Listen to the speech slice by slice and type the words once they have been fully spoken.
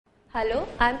Hello,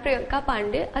 I am Priyanka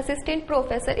Pandey, Assistant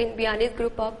Professor in Biyani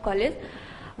Group of College.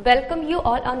 Welcome you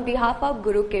all on behalf of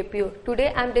Guru KPU.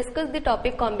 Today I am discussing the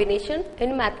topic combination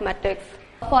in mathematics.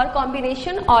 For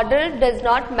combination, order does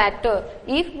not matter.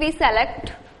 If we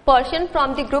select person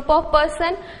from the group of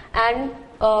person and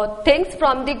things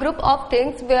from the group of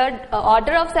things where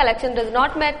order of selection does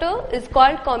not matter is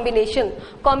called combination.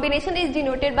 Combination is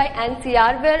denoted by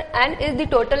NCR where N is the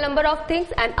total number of things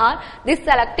and R the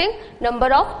selecting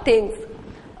number of things.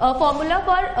 Formula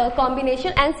for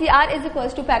combination NCR is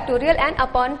equals to factorial N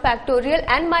upon factorial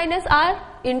N minus R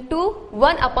into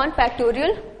 1 upon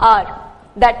factorial R.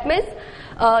 That means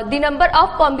the number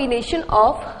of combination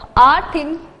of R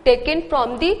thing taken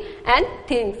from the N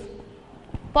things.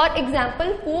 For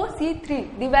example,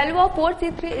 4C3, the value of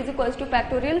 4C3 is equals to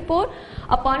factorial 4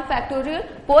 upon factorial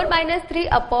 4 minus 3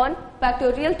 upon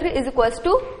factorial 3 is equals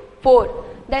to 4.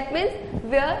 That means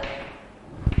where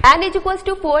N is equals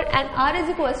to 4 and R is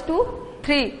equals to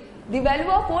 3. The value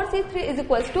of 4C3 is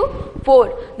equals to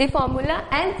 4. The formula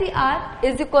NCR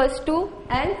is equals to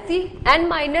N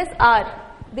minus R.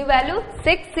 The value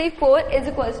 6C4 is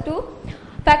equals to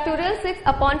factorial 6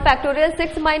 upon factorial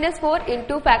 6 minus 4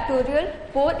 into factorial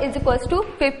 4 is equals to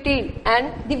 15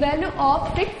 and the value of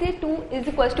 6C2 is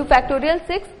equals to factorial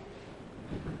 6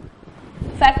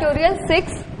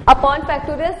 upon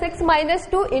factorial 6 minus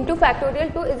 2 into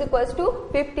factorial 2 is equals to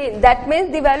 15. That means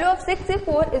the value of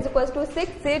 6C4 is equals to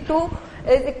 6C2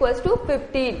 is equals to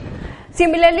 15.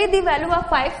 Similarly, the value of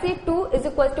 5C2 is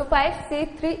equals to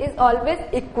 5C3 is always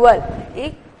equal.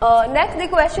 Next, the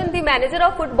question: the manager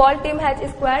of football team has a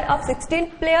squad of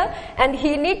 16 players and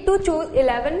he need to choose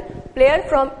 11 players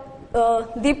from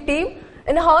the team.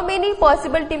 And how many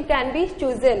possible team can be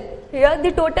chosen? Here,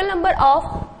 the total number of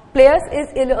players is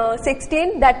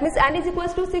 16. That means N is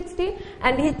equals to 16,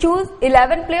 and he choose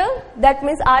 11 players. That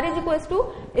means R is equals to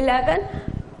 11.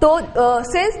 So,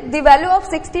 since the value of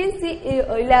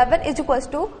 11 is equals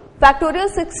to factorial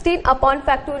 16 upon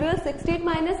factorial 16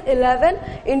 minus 11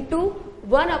 into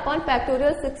 1 upon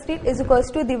factorial 16 is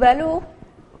equals to the value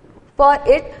for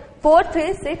it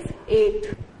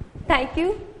 4368. Thank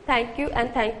you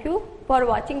and thank you for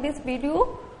watching this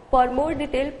video. For more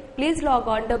detail, please log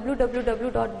on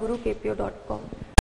www.gurukpo.com.